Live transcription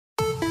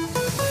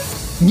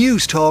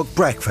News Talk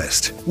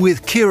Breakfast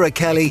with Ciara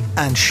Kelly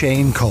and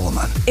Shane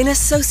Coleman. In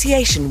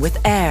association with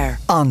AIR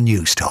on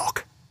News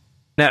Talk.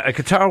 Now, a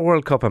Qatar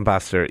World Cup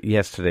ambassador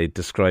yesterday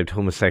described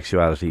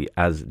homosexuality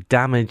as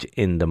damage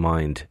in the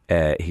mind.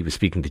 He was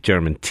speaking to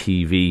German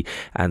TV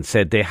and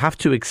said they have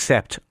to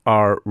accept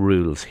our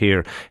rules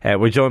here.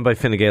 We're joined by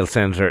Fine Gael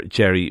Senator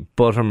Jerry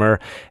Buttimer.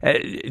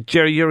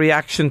 Jerry, your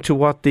reaction to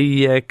what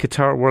the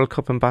Qatar World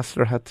Cup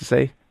ambassador had to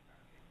say?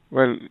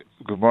 Well,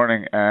 good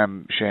morning,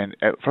 Shane.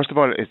 First of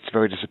all, it's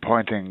very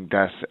disappointing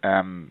that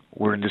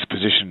we're in this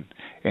position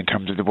in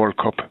terms of the World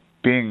Cup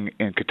being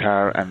in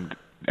Qatar, and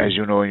as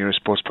you know, and you're a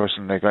sports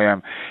person like I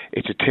am,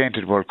 it's a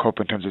tainted World Cup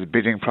in terms of the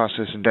bidding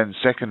process, and then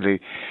secondly,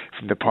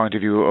 from the point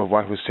of view of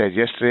what was said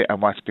yesterday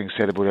and what's being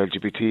said about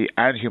LGBT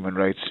and human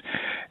rights,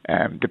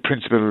 the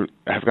principle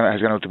has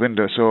gone out the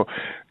window. So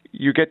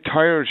you get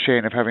tired,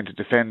 Shane, of having to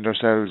defend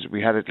ourselves.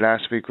 We had it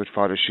last week with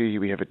Father Sheehy,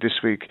 we have it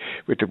this week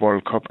with the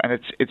World Cup, and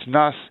it's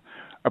not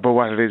about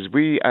what it is.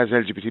 We, as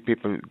LGBT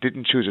people,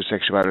 didn't choose our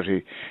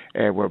sexuality.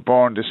 We're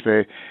born this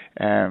way,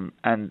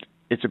 and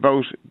it's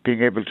about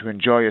being able to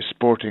enjoy a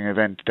sporting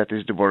event that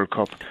is the World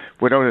Cup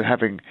without it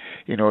having,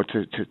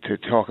 to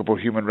talk about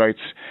human rights.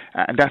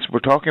 And that's what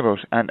we're talking about.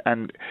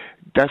 And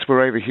that's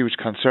where I have a huge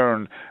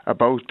concern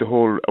about the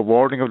whole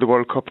awarding of the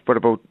World Cup, but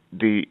about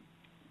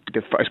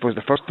I suppose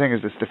the first thing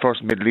is it's the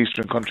first Middle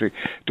Eastern country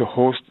to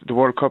host the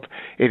World Cup.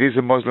 It is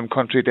a Muslim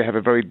country. They have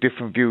a very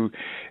different view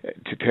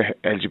to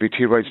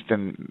LGBT rights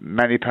than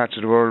many parts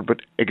of the world. But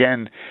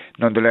again,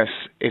 nonetheless,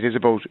 it is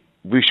about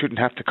we shouldn't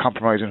have to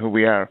compromise on who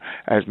we are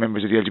as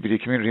members of the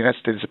LGBT community, and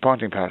that's the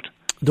disappointing part.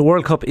 The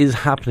World Cup is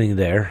happening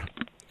there.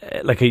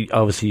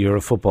 Obviously you're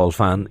a football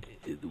fan.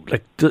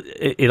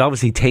 It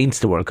obviously taints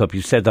the World Cup.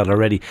 You've said that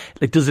already.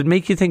 Does it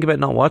make you think about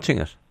not watching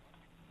it?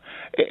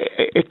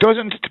 It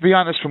doesn't, to be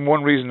honest, from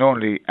one reason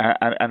only,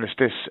 and it's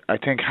this. I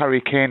think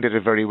Harry Kane did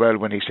it very well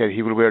when he said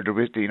he will wear the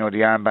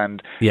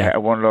armband, a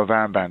One Love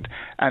armband,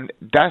 and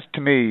that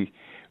to me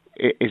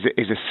is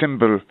a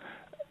symbol,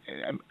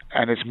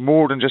 and it's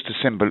more than just a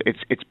symbol.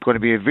 It's going to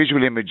be a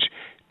visual image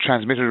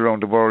transmitted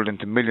around the world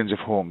into millions of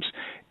homes.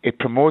 It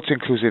promotes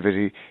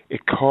inclusivity.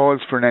 It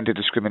calls for an end to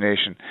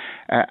discrimination,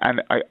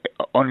 and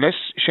unless,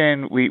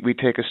 Shane, we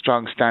take a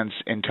strong stance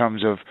in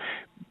terms of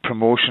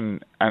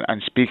promotion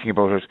and speaking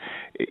about it,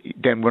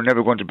 then we're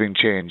never going to bring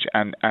change.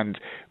 And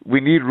we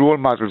need role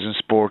models in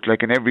sport,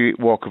 like in every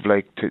walk of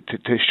life,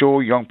 to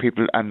show young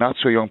people and not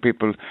so young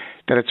people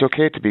that it's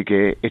okay to be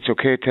gay, it's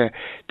okay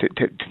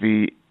to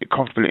be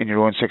comfortable in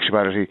your own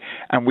sexuality.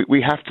 And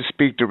we have to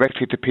speak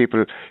directly to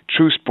people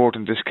through sport,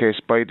 in this case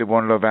by the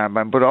One Love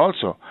armband, but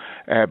also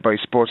by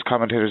sports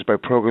commentators, by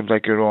programmes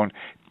like your own,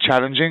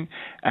 challenging,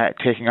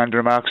 taking on the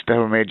remarks that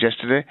were made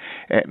yesterday,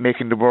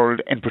 making the world,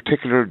 in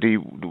particular the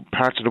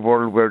parts of the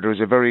world where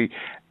there's a very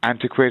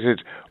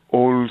antiquated,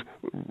 old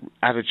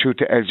attitude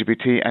to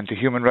LGBT and to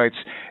human rights,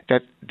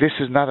 that this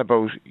is not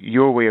about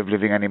your way of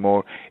living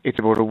anymore. It's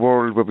about a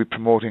world where we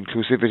promote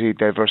inclusivity,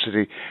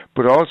 diversity,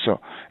 but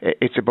also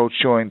it's about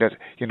showing that,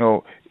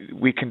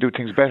 we can do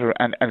things better,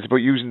 and it's about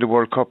using the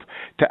World Cup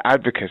to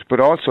advocate,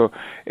 but also,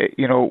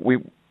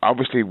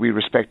 we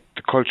respect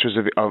the cultures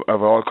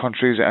of all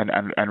countries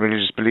and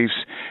religious beliefs,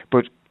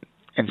 but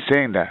in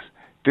saying that,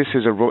 this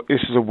is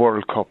a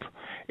World Cup.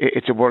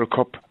 It's a World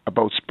Cup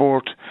about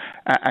sport,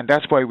 and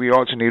that's why we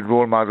also need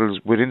role models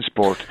within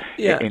sport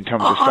in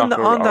terms of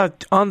soccer.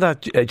 On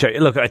that, Jerry,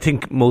 look, I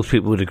think most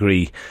people would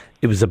agree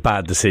it was a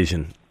bad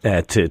decision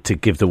to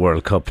give the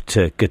World Cup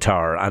to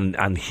Qatar,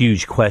 and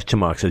huge question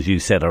marks, as you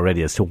said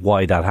already, as to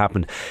why that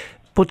happened.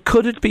 But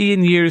could it be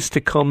in years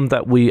to come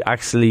that we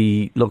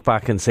actually look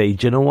back and say,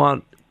 do you know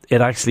what,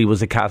 it actually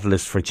was a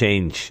catalyst for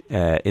change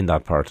in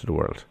that part of the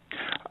world?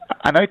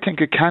 And I think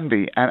it can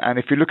be. And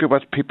if you look at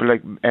what people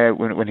like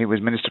when he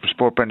was Minister for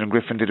Sport, Brendan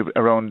Griffin did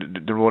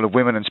around the role of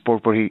women in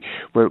sport,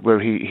 where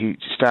he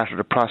started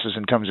a process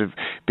in terms of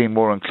being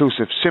more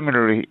inclusive.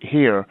 Similarly,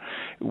 here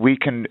we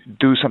can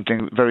do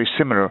something very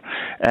similar.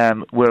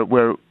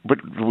 But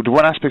the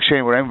one aspect,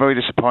 Shane, where I'm very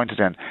disappointed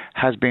in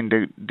has been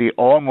the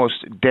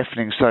almost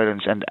deafening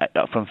silence and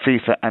from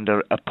FIFA and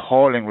their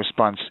appalling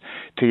response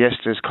to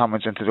yesterday's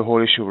comments and to the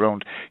whole issue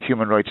around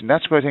human rights. And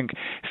that's where I think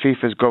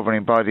FIFA's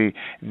governing body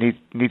needs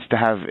to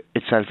have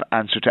itself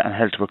answered to and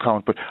held to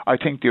account. But I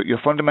think your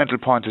fundamental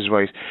point is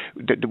right.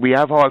 We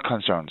have all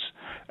concerns.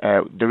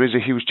 There is a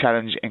huge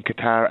challenge in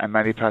Qatar and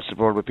many parts of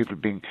the world with people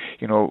being,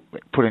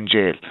 put in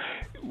jail.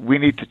 We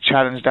need to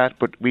challenge that,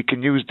 but we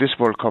can use this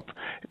World Cup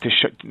to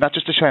not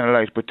just to shine a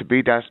light, but to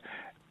be that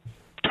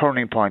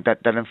turning point,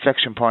 that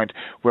inflection point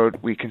where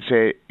we can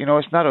say,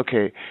 it's not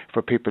okay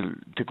for people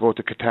to go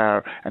to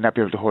Qatar and not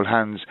be able to hold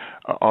hands,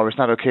 or it's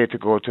not okay to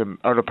go to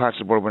other parts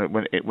of the world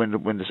when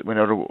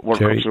other World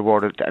Cups are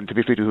awarded, and to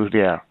be free to who they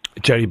are.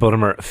 Jerry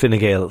Buttimer, Fine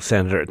Gael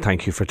Senator,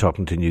 thank you for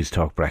talking to News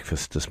Talk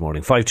Breakfast this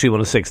morning.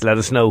 53106, let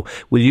us know,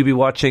 will you be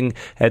watching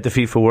the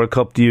FIFA World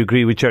Cup? Do you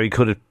agree with Jerry?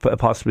 Could it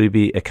possibly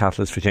be a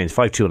catalyst for change?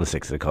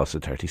 53106, it costs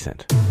 30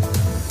 cents.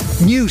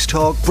 News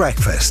Talk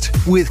Breakfast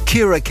with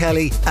Ciara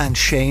Kelly and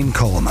Shane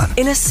Coleman.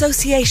 In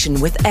association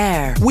with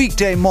AIR.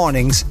 Weekday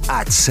mornings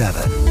at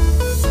 7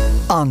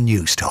 on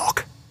News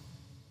Talk.